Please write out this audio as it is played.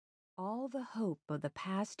All the hope of the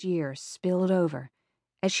past year spilled over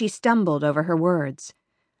as she stumbled over her words.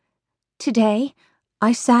 Today,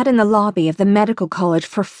 I sat in the lobby of the medical college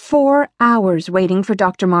for 4 hours waiting for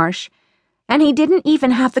Dr. Marsh, and he didn't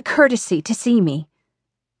even have the courtesy to see me.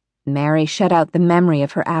 Mary shut out the memory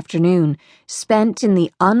of her afternoon, spent in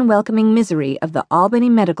the unwelcoming misery of the Albany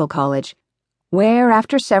Medical College, where,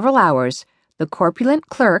 after several hours, the corpulent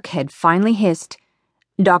clerk had finally hissed,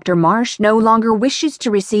 "Dr. Marsh no longer wishes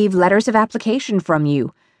to receive letters of application from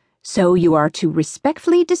you, so you are to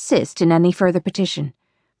respectfully desist in any further petition."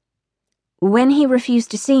 When he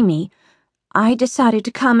refused to see me, I decided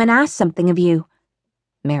to come and ask something of you,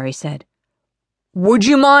 Mary said. "Would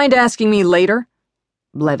you mind asking me later?"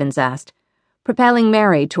 Blevins asked, propelling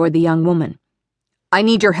Mary toward the young woman. "I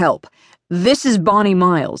need your help. This is Bonnie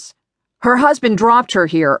Miles. Her husband dropped her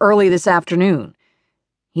here early this afternoon.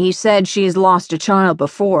 He said she's lost a child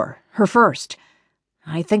before, her first.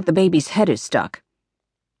 I think the baby's head is stuck."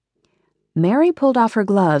 Mary pulled off her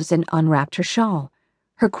gloves and unwrapped her shawl,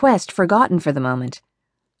 her quest forgotten for the moment.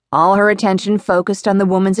 All her attention focused on the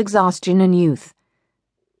woman's exhaustion and youth.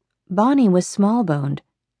 Bonnie was small-boned,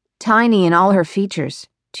 tiny in all her features,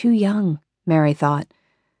 too young, Mary thought.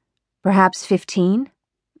 Perhaps 15,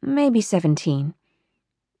 maybe 17.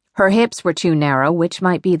 Her hips were too narrow, which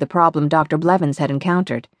might be the problem Dr. Blevins had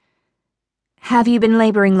encountered. "Have you been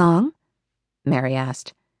laboring long?" Mary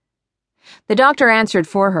asked. The doctor answered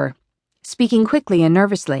for her, speaking quickly and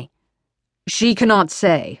nervously. "She cannot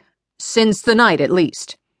say. Since the night, at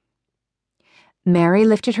least." Mary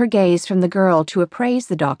lifted her gaze from the girl to appraise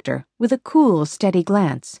the doctor with a cool, steady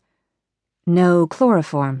glance. No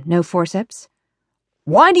chloroform, no forceps?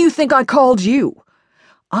 "Why do you think I called you?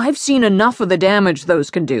 I've seen enough of the damage those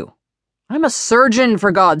can do. I'm a surgeon,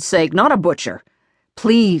 for God's sake, not a butcher.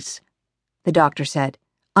 Please," the doctor said,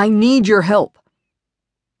 "I need your help."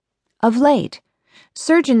 Of late,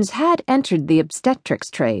 surgeons had entered the obstetrics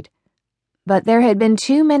trade, but there had been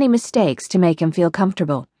too many mistakes to make him feel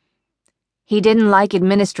comfortable. He didn't like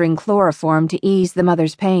administering chloroform to ease the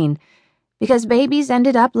mother's pain, because babies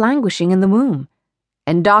ended up languishing in the womb,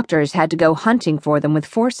 and doctors had to go hunting for them with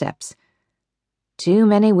forceps. Too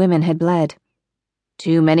many women had bled.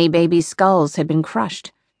 Too many babies' skulls had been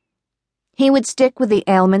crushed. He would stick with the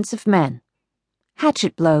ailments of men,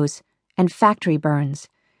 hatchet blows and factory burns.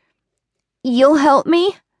 "You'll help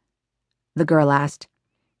me?" the girl asked.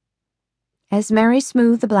 As Mary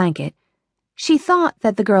smoothed the blanket, she thought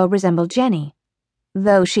that the girl resembled Jenny,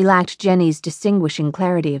 though she lacked Jenny's distinguishing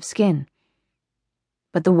clarity of skin.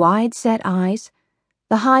 But the wide-set eyes,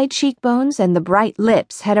 the high cheekbones, and the bright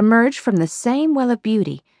lips had emerged from the same well of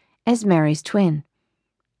beauty as Mary's twin.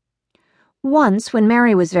 Once, when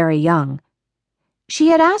Mary was very young, she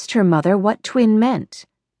had asked her mother what twin meant,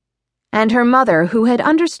 and her mother, who had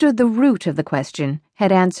understood the root of the question,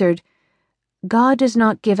 had answered, "God does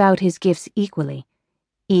not give out his gifts equally,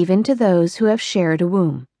 even to those who have shared a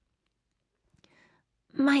womb."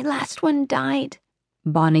 "My last one died,"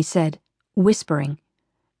 Bonnie said, whispering,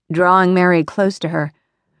 drawing Mary close to her,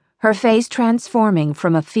 her face transforming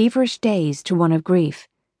from a feverish daze to one of grief.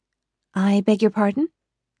 "I beg your pardon?"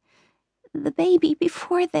 "The baby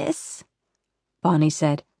before this," Bonnie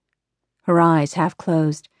said, her eyes half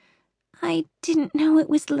closed. "I didn't know it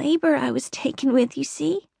was labor I was taken with, you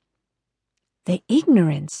see." The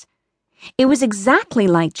ignorance! It was exactly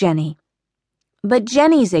like Jenny. But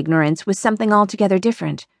Jenny's ignorance was something altogether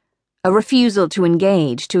different, a refusal to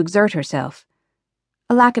engage, to exert herself,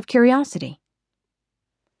 a lack of curiosity.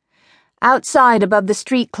 Outside, above the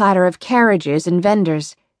street clatter of carriages and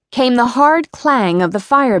vendors, came the hard clang of the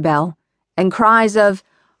fire bell and cries of,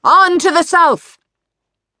 "On to the south!"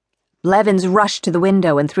 Blevins rushed to the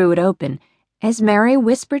window and threw it open, as Mary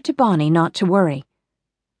whispered to Bonnie not to worry.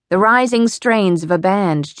 The rising strains of a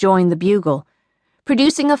band joined the bugle,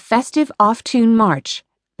 producing a festive off-tune march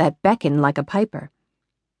that beckoned like a piper.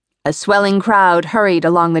 A swelling crowd hurried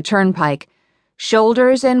along the turnpike,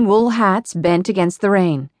 shoulders and wool hats bent against the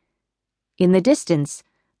rain. In the distance,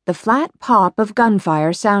 the flat pop of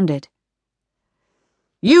gunfire sounded.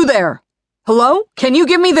 "You there! Hello? Can you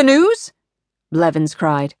give me the news?" Blevins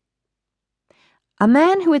cried. A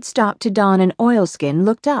man who had stopped to don an oilskin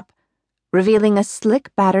looked up, revealing a slick,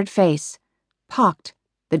 battered face, pocked,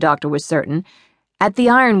 the doctor was certain, at the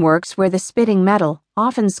ironworks where the spitting metal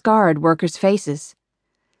often scarred workers' faces.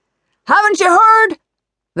 "Haven't you heard?"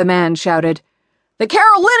 the man shouted. "The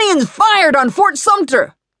Carolinians fired on Fort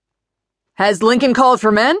Sumter." "Has Lincoln called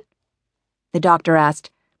for men?" the doctor asked,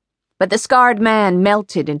 but the scarred man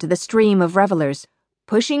melted into the stream of revelers,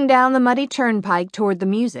 pushing down the muddy turnpike toward the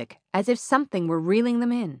music as if something were reeling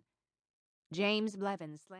them in. James Blevins